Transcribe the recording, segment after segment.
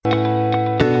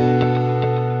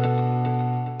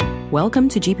Welcome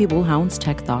to GP Bullhound's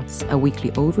Tech Thoughts, a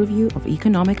weekly overview of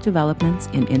economic developments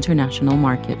in international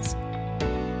markets.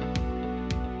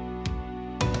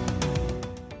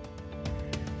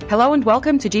 Hello and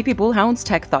welcome to GP Bullhound's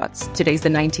Tech Thoughts. Today's the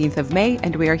 19th of May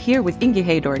and we are here with Inge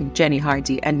Heydorn, Jenny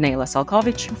Hardy and Nela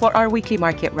Salkovic for our weekly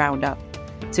market roundup.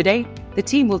 Today, the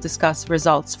team will discuss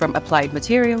results from Applied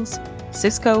Materials,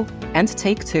 Cisco and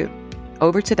Take-Two.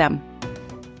 Over to them.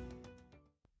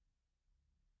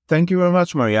 Thank you very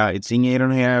much, Maria. It's Inge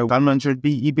Heydorn here, fund manager at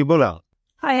GP Bullhound.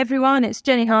 Hi everyone, it's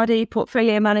Jenny Hardy,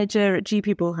 portfolio manager at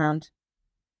GP Bullhound.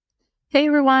 Hey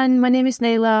everyone, my name is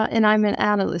Nela and I'm an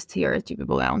analyst here at GP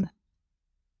Bullhound.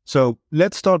 So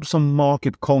let's start with some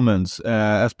market comments.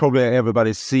 As probably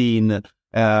everybody's seen,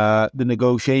 the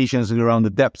negotiations around the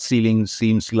debt ceiling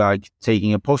seems like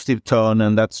taking a positive turn,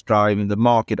 and that's driving the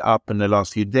market up in the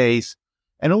last few days.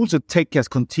 And also tech has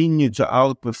continued to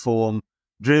outperform,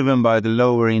 driven by the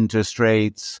lower interest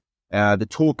rates, the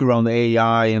talk around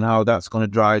AI and how that's going to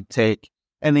drive tech.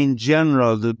 And in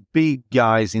general, the big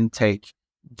guys in tech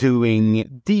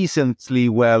doing decently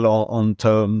well on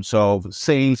terms of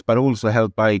sales, but also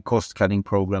helped by cost-cutting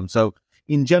programs. So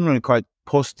in general, quite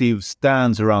positive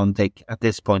stance around tech at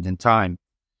this point in time.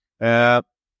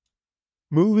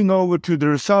 Moving over to the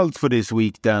results for this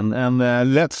week then, and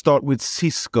let's start with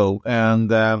Cisco.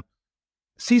 And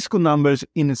Cisco numbers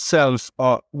in itself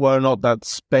were not that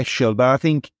special, but I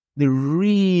think the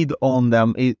read on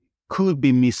them, it could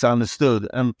be misunderstood.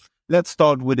 And let's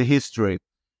start with the history.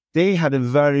 They had a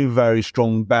very, very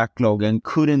strong backlog and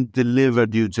couldn't deliver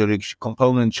due to the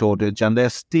component shortage, and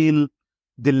they're still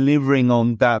delivering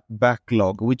on that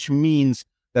backlog, which means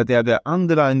that they have the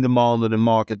underlying demand of the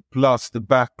market plus the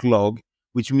backlog,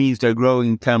 which means they're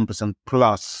growing 10%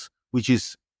 plus, which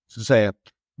is, to say,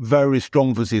 very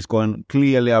strong for Cisco and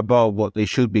clearly above what they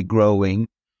should be growing,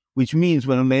 which means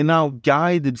when they now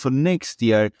guided for next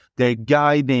year, they're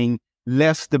guiding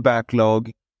less the backlog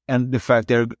and the fact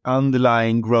their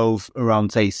underlying growth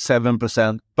around, say,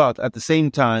 7%. But at the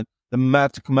same time, the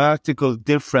mathematical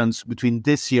difference between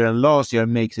this year and last year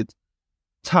makes it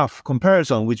tough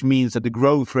comparison, which means that the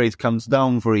growth rate comes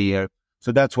down for a year.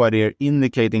 So that's why they're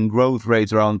indicating growth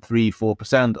rates around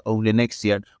 3-4% only next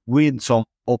year with some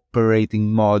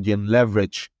operating margin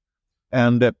leverage.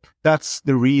 And that's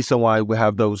the reason why we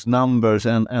have those numbers,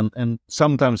 and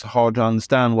sometimes hard to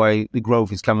understand why the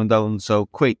growth is coming down so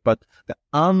quick. But the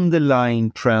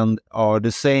underlying trend are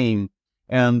the same.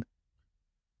 And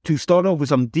to start off with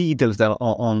some details that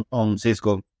on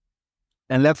Cisco,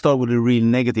 and let's start with the real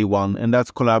negative one, and that's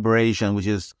collaboration, which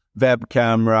is web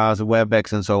cameras,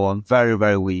 WebEx, and so on. Very,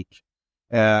 very weak.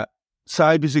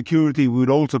 Cybersecurity would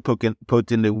also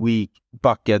put in the weak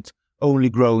bucket, only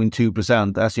growing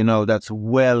 2%. As you know, that's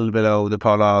well below the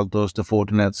Palo Altos, the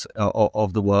Fortinets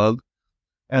of the world.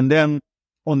 And then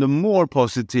on the more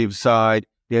positive side,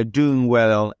 they're doing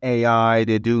well on AI,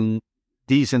 they're doing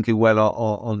decently well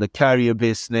on the carrier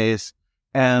business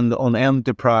and on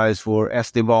enterprise for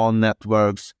SD-WAN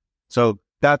networks. So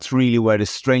that's really where the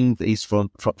strength is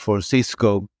for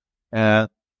Cisco.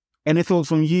 Any thoughts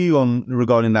from you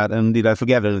regarding that? And did I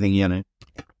forget anything, Jenny?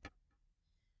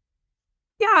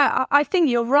 Yeah, I think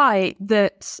you're right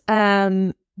that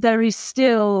there is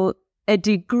still a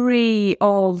degree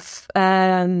of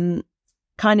kind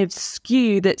of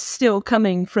skew that's still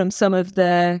coming from some of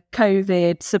the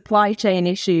COVID supply chain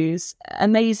issues,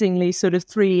 amazingly sort of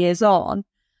 3 years on.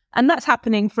 And that's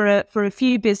happening for a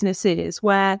few businesses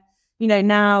where,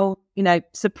 now,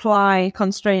 supply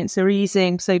constraints are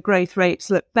easing, so growth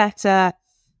rates look better.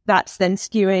 That's then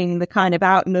skewing the kind of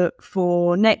outlook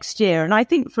for next year. And I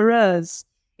think for us,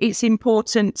 it's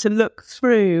important to look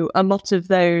through a lot of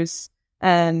those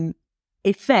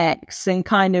effects and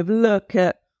kind of look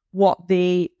at what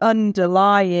the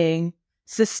underlying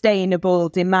sustainable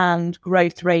demand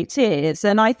growth rate is.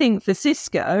 And I think for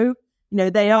Cisco,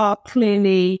 they are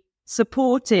clearly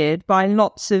supported by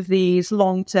lots of these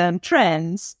long-term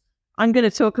trends. I'm going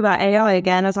to talk about AI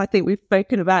again, as I think we've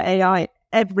spoken about AI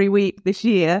every week this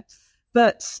year.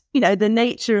 But, the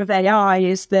nature of AI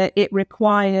is that it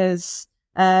requires,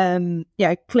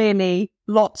 clearly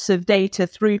lots of data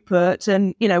throughput.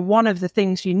 And, one of the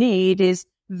things you need is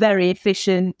very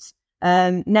efficient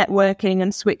networking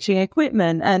and switching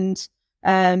equipment. And,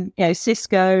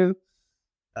 Cisco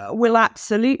will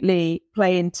absolutely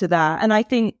play into that. And I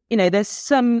think, there's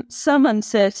some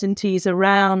uncertainties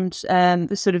around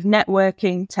the sort of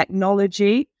networking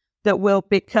technology that will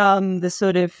become the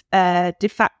sort of de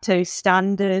facto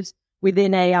standard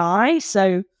within AI.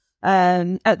 So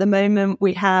at the moment,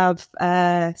 we have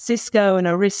Cisco and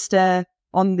Arista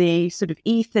on the sort of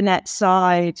Ethernet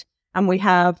side, and we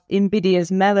have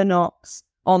NVIDIA's Mellanox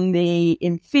on the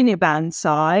InfiniBand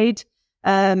side.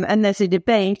 And there's a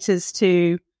debate as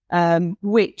to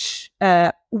which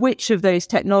of those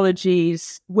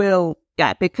technologies will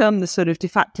become the sort of de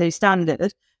facto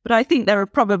standard. But I think there are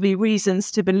probably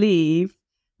reasons to believe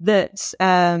that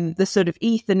the sort of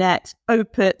Ethernet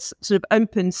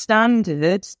open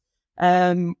standard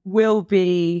will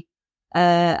be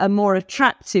a more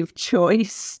attractive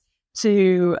choice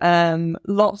to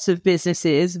lots of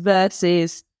businesses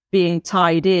versus being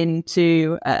tied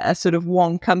into a sort of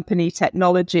one company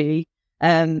technology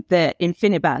that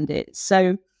InfiniBand is.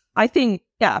 So I think,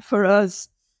 for us,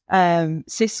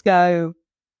 Cisco,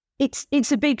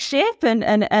 it's a big ship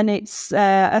and it's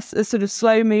a sort of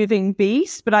slow moving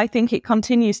beast, but I think it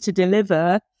continues to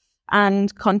deliver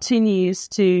and continues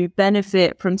to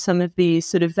benefit from some of these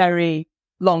sort of very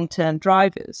long-term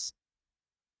drivers.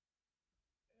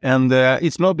 And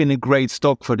it's not been a great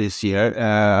stock for this year.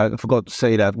 I forgot to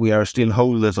say that we are still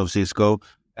holders of Cisco,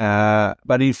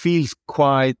 but it feels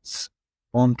quite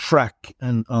on track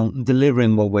and on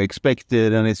delivering what we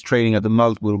expected, and it's trading at the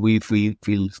multiple we feel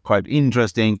feels quite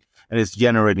interesting, and it's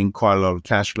generating quite a lot of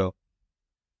cash flow.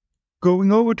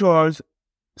 Going over to our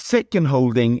second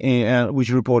holding, which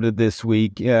reported this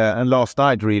week and last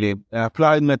night, really,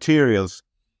 Applied Materials,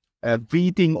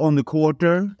 beating on the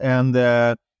quarter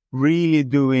and really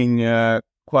doing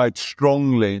quite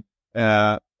strongly,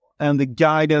 and the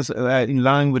guidance in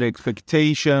line with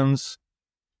expectations.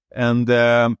 And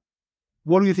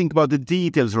what do you think about the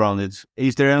details around it?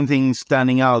 Is there anything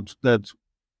standing out that,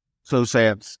 so to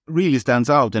say, really stands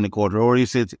out in the quarter, or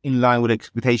is it in line with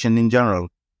expectation in general?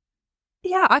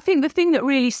 Yeah, I think the thing that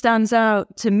really stands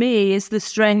out to me is the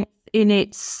strength in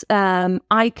its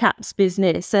ICAPS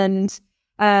business, and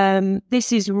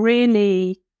this is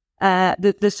really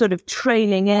the sort of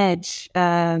trailing edge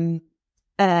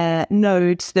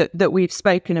nodes that we've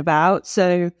spoken about.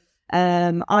 So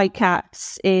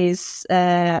ICAPS is,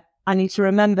 I need to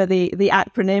remember the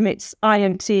acronym, it's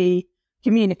IoT,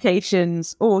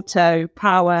 communications, auto,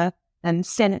 power, and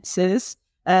sensors.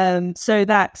 So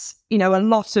that's, a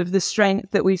lot of the strength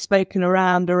that we've spoken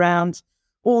around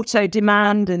auto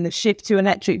demand and the shift to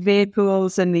electric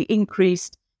vehicles and the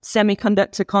increased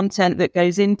semiconductor content that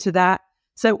goes into that.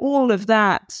 So all of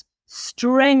that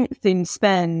strength in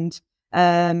spend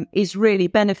is really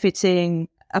benefiting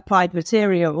Applied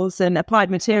Materials, and Applied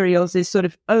Materials is sort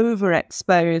of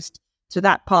overexposed to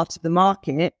that part of the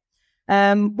market.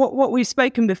 What we've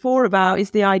spoken before about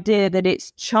is the idea that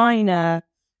it's China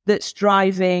that's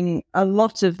driving a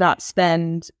lot of that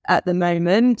spend at the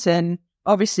moment. And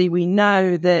obviously we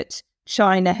know that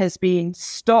China has been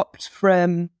stopped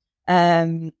from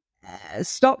being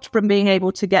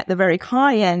able to get the very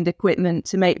high-end equipment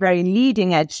to make very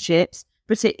leading-edge chips,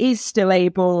 but it is still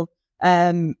able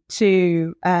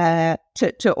to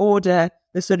order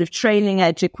the sort of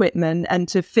trailing-edge equipment and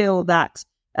to fill that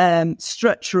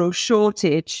structural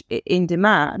shortage in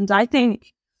demand. I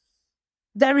think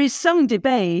there is some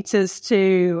debate as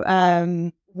to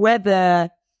whether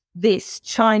this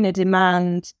China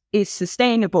demand is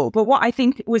sustainable. But what I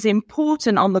think was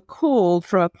important on the call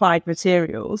from Applied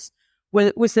Materials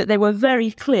was that they were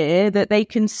very clear that they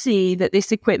can see that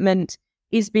this equipment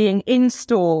is being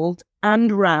installed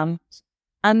and ramped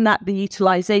and that the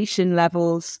utilization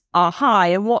levels are high.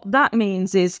 And what that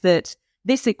means is that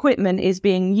this equipment is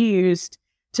being used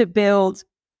to build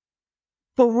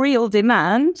for real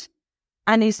demand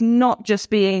and is not just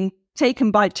being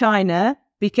taken by China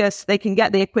because they can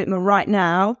get the equipment right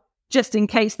now, just in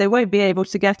case they won't be able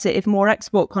to get it if more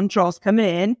export controls come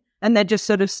in, and they're just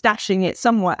sort of stashing it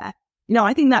somewhere.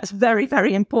 I think that's very,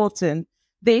 very important.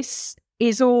 This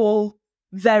is all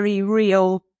very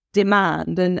real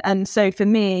demand. And so for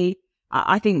me,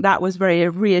 I think that was very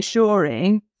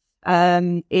reassuring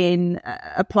in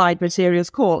Applied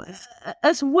Materials call,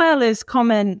 as well as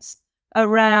comments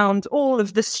around all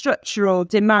of the structural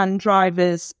demand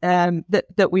drivers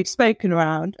that we've spoken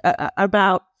around,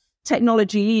 about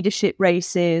technology leadership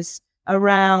races,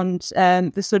 around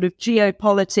the sort of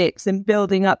geopolitics and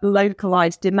building up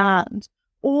localized demand.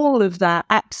 All of that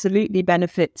absolutely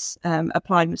benefits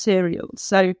Applied Materials.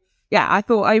 So, yeah, I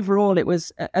thought overall it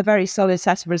was a very solid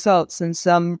set of results and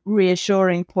some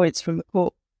reassuring points from the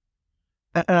call.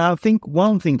 And I think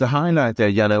one thing to highlight there,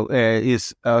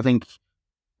 is I think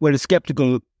where the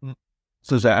skeptical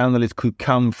analysts could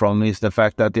come from is the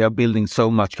fact that they are building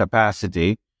so much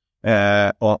capacity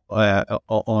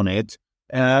on it.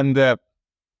 And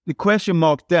the question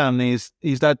mark then is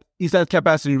that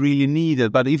capacity really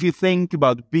needed? But if you think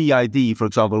about BYD, for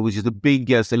example, which is the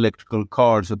biggest electrical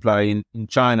car supplier in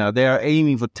China, they are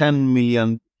aiming for 10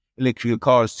 million electrical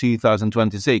cars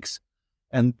 2026.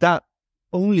 And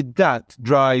only that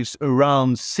drives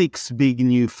around 6 big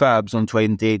new fabs on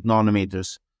 28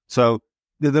 nanometers. So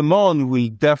the demand will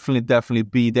definitely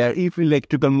be there. If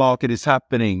electrical market is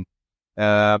happening,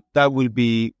 that will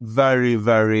be very,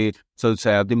 very, so to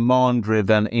say, demand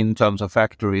driven in terms of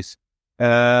factories.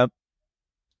 I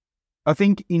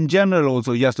think in general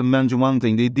also, just to mention one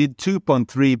thing, they did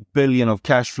 2.3 billion of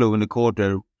cash flow in the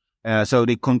quarter. So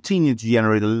they continue to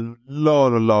generate a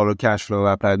lot of cash flow,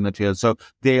 Applied Materials. So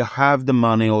they have the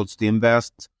money also to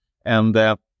invest, and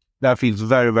that feels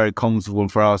very, very comfortable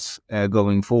for us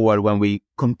going forward when we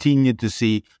continue to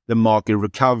see the market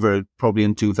recover probably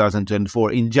in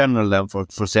 2024 in general then for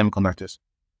semiconductors.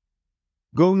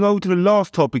 Going over to the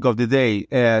last topic of the day,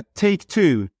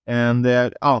 Take-Two, and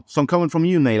some comment from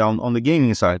you, Nate, on the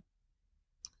gaming side.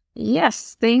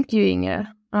 Yes, thank you, Inge.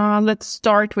 Let's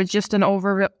start with just an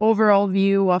overall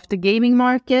view of the gaming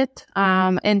market.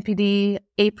 NPD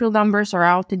April numbers are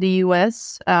out in the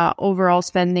US. Overall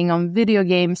spending on video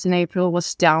games in April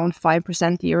was down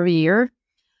 5% year over year.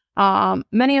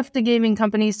 Many of the gaming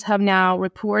companies have now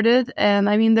reported, and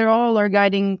I mean, they all are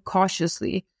guiding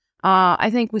cautiously. I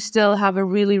think we still have a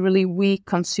really, really weak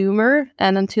consumer,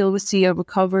 and until we see a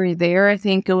recovery there, I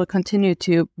think it will continue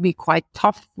to be quite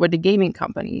tough for the gaming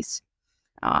companies.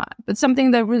 But something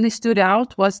that really stood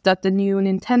out was that the new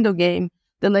Nintendo game,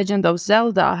 The Legend of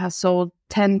Zelda, has sold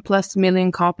 10 plus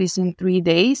million copies in 3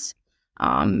 days.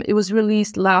 It was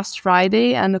released last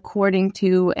Friday, and according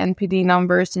to NPD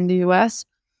numbers in the US,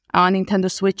 Nintendo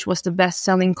Switch was the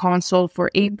best-selling console for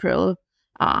April.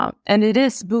 And it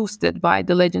is boosted by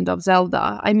The Legend of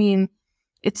Zelda. I mean,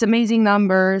 it's amazing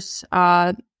numbers.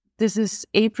 This is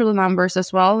April numbers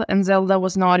as well, and Zelda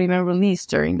was not even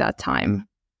released during that time.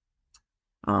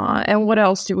 And what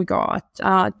else do we got?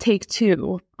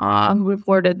 Take-Two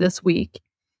reported this week.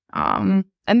 And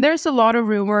there's a lot of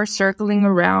rumors circling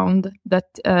around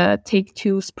that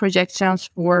Take-Two's projections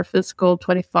for fiscal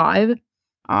 25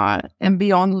 and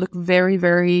beyond look very,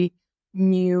 very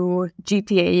new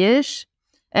GTA-ish.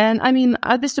 And I mean,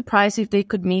 I'd be surprised if they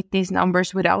could meet these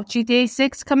numbers without GTA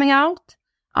 6 coming out.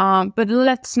 But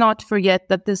let's not forget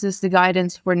that this is the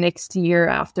guidance for next year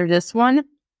after this one.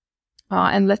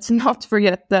 And let's not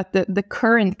forget that the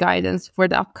current guidance for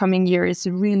the upcoming year is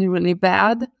really, really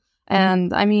bad.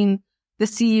 And I mean, the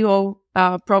CEO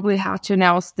probably had to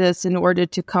announce this in order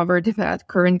to cover that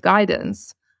current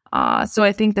guidance. So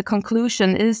I think the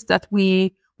conclusion is that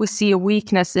we see a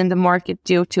weakness in the market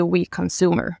due to a weak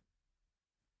consumer.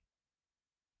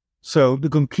 So the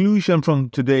conclusion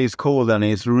from today's call then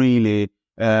is really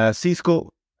Cisco,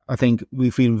 I think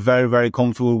we feel very, very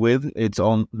comfortable with. It's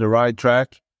on the right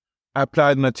track.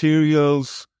 Applied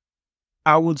Materials,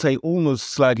 I would say almost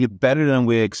slightly better than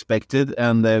we expected,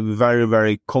 and they're very,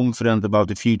 very confident about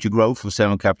the future growth of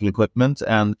semi-capital equipment.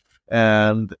 And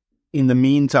in the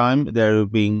meantime, they're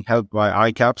being helped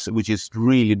by ICAPS, which is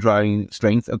really driving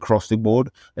strength across the board,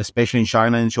 especially in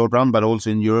China in short run, but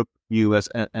also in Europe, US,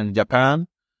 and Japan.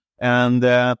 And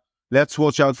let's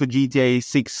watch out for GTA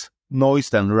 6 noise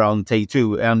then around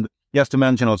Take-Two. And just to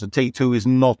mention also, Take-Two is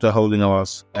not a holding of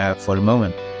us for the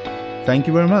moment. Thank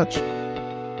you very much.